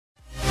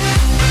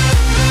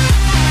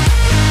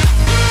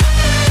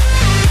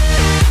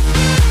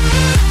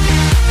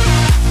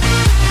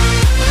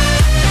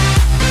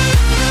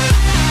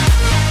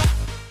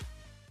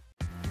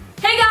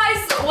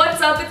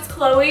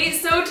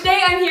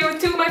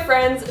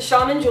friends,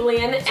 Sean and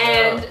Julian,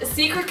 and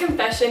secret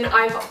confession,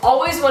 I've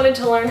always wanted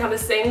to learn how to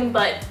sing,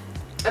 but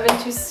I've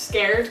been too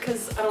scared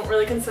because I don't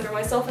really consider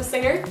myself a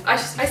singer. I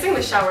sing in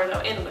the shower though,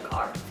 and in the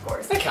car, of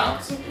course. That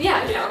counts.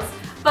 Yeah, it counts.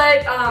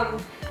 But,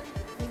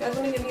 you guys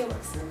want to give me a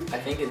lesson? I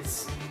think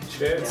it's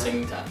Sure.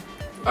 singing time.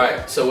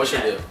 Alright, so what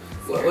should we do?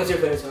 What's your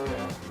favorite song right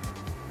now?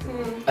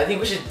 I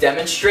think we should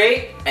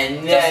demonstrate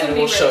and then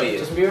we'll show you.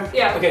 Justin Bieber?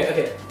 Yeah.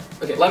 Okay.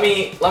 Let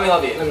me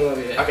love you. Let me love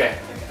you. Yeah. Okay.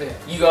 Okay.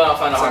 You go out and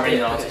find a It's harmony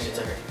okay, and I'll okay, teach it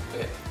to her.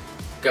 Okay.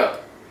 Go.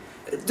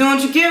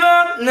 Don't you give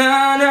up,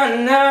 nah, nah,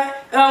 nah.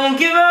 I won't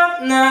give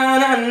up, nah,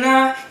 nah,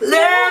 nah.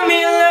 Let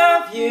me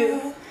love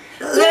you.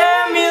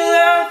 Let me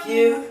love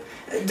you.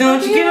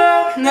 Don't you give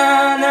up,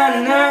 nah,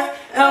 nah, nah.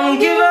 I won't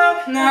give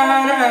up,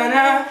 nah, nah,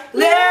 nah.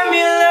 Let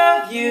me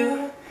love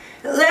you.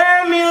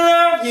 Let me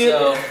love you.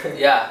 So,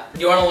 yeah.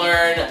 You want to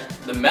learn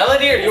the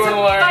melody or do you want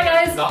to learn Bye,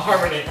 guys. the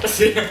harmony?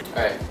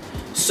 Alright.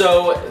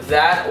 So,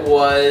 that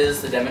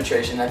was the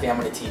demonstration. I think I'm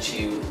going to teach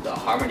you the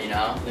harmony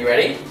now. You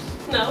ready?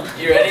 No.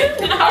 You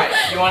ready? No. Alright,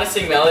 you want to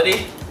sing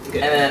melody?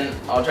 Okay. And then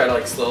I'll try to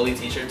like slowly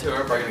teach her to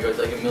her. Probably gonna go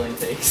to like a million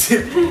takes.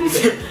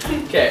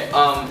 Okay,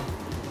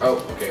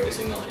 okay, we'll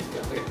sing melody.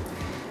 Okay.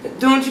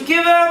 Don't you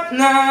give up,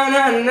 nah,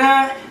 nah,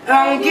 nah.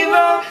 I won't give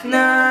up,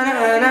 nah,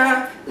 nah,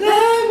 nah.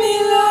 Let me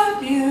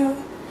love you.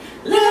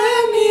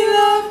 Let me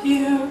love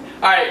you.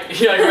 Alright,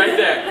 you're like right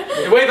there.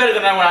 You're way better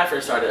than that when I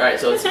first started. Alright,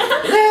 so let's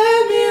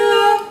Let me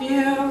love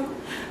you.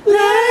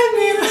 Let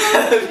me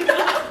love you.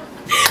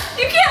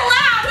 You can't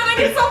laugh, then I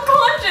get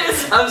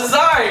self-conscious. I'm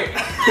sorry!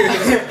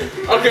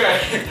 Okay,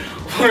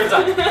 one more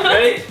time.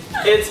 Ready?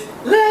 It's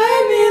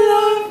Let me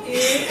love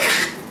you.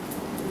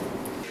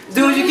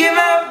 Don't you give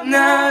up,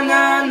 nah,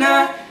 nah,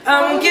 nah.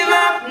 I won't give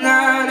up,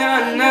 nah,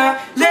 nah, nah.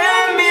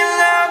 Let me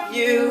love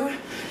you.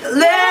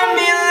 Let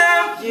me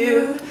love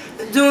you.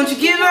 Don't you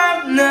give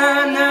up,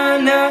 nah, nah,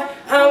 nah.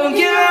 I won't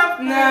give up,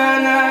 nah,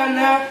 nah,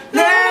 nah.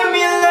 Let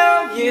me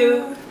love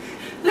you.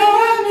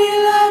 Let me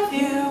love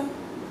you.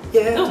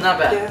 Yeah. That was not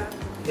bad.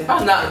 Yeah. that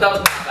was not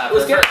bad. It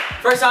was good.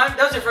 First time?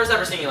 That was your first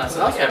ever singing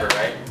lesson, like ever,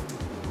 right?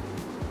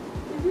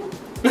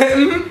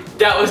 Mm-hmm.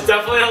 That was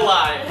definitely a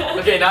lie.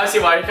 Okay, now I see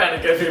why you're kind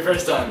of good for your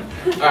first time.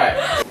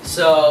 Alright,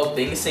 so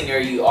being a singer,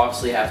 you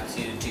obviously have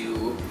to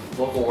do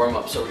vocal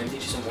warm-up, so we're going to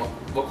teach you some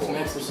vocal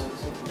warm-ups.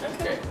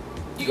 Okay.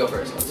 You go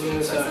first.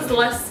 This is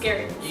less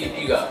scary.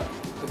 You go.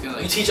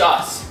 Okay, You teach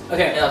us.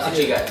 Okay. And I'll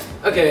teach you guys.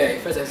 Okay,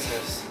 first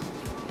exercise.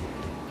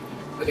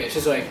 Okay, it's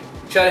just like,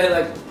 try to hit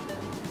like,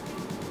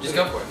 Just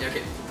go for it. yeah,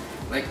 okay.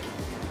 Like,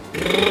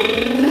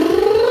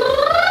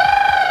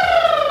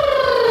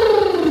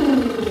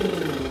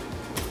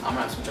 I'm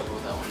gonna have some trouble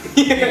with that one.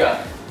 You go.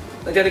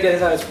 like try to get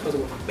as high as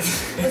possible.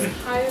 As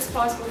high as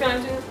possible. Can I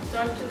do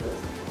this?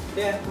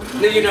 Yeah.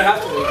 No, you don't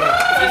have to. You can.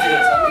 It's easy. You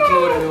can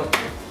do whatever you want.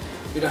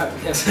 You don't have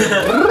to. Yes.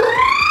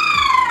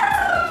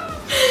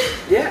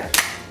 Yeah.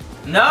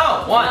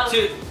 No! One,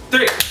 two,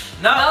 three.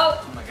 No! No.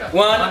 Oh my god.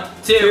 One,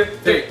 2,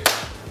 3.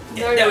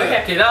 There we go.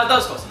 Okay, that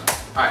was close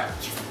enough. Alright.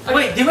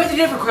 Wait, did we have to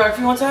do it for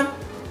choreography one time?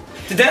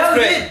 The dance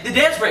break. The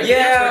dance break.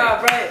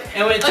 Yeah, right.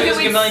 And it took us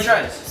like a million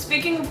tries.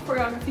 Speaking of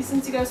choreography,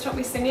 since you guys taught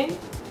me singing,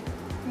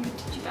 I'm gonna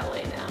teach you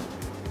ballet now.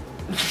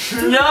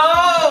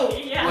 No!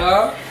 Yeah.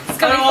 Well, It's I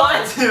gonna don't be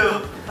want fun.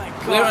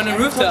 to. we're on a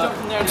rooftop.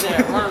 From there to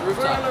there. We're on a We're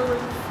rooftop. on a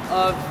roof.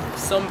 Of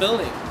some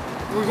building.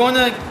 We're going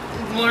to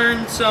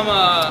learn some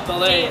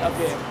Ballet Dance. up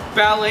here.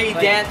 ballet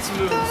Like- dance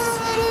moves.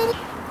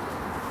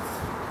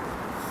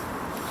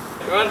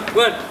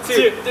 One,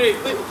 two, three.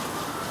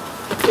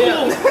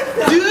 Yeah.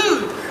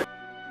 Dude!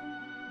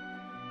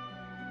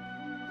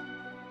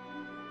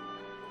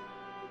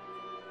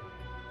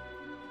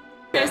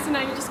 Okay, so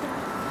now you're just gonna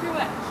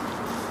pirouette.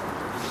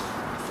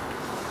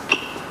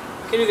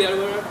 Can you do the other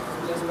way around?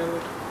 Doesn't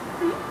matter.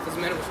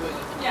 Doesn't matter which way.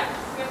 Yeah,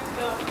 we have to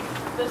go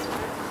this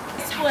way.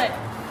 Split.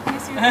 Can you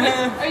see your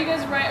split? Are you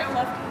guys right or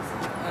lefties?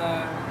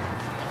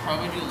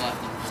 Probably do left.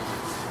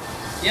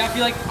 Yeah, I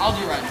feel like I'll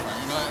do right in front,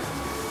 you know what?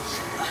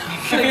 my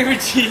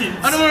favorite jeans.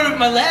 I don't want to rip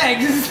my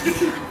legs.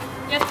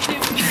 You have to do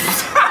 5,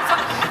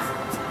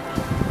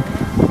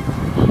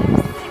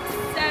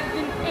 6,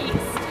 7, 8.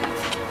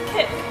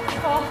 Kick.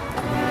 Fall.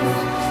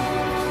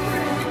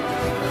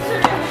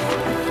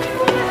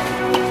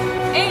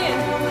 And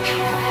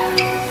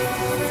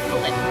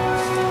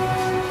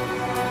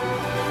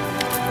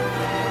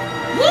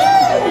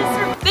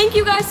Woo! Thank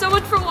you guys so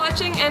much for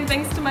watching, and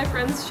thanks to my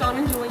friends Sean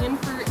and Julian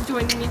for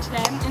joining me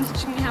today and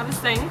teaching me how to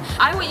sing.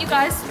 I want you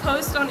guys to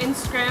post on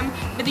Instagram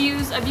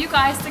videos of you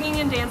guys singing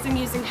and dancing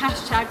using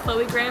hashtag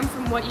 #ChloeGram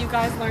from what you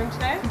guys learned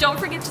today. Don't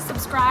forget to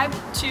subscribe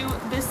to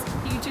this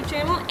YouTube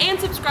channel and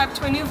subscribe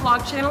to my new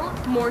vlog channel,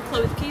 More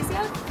Chloe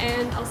Lukasiak,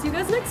 and I'll see you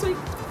guys next week.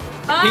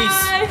 Bye!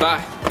 Peace.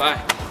 Bye.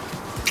 Bye.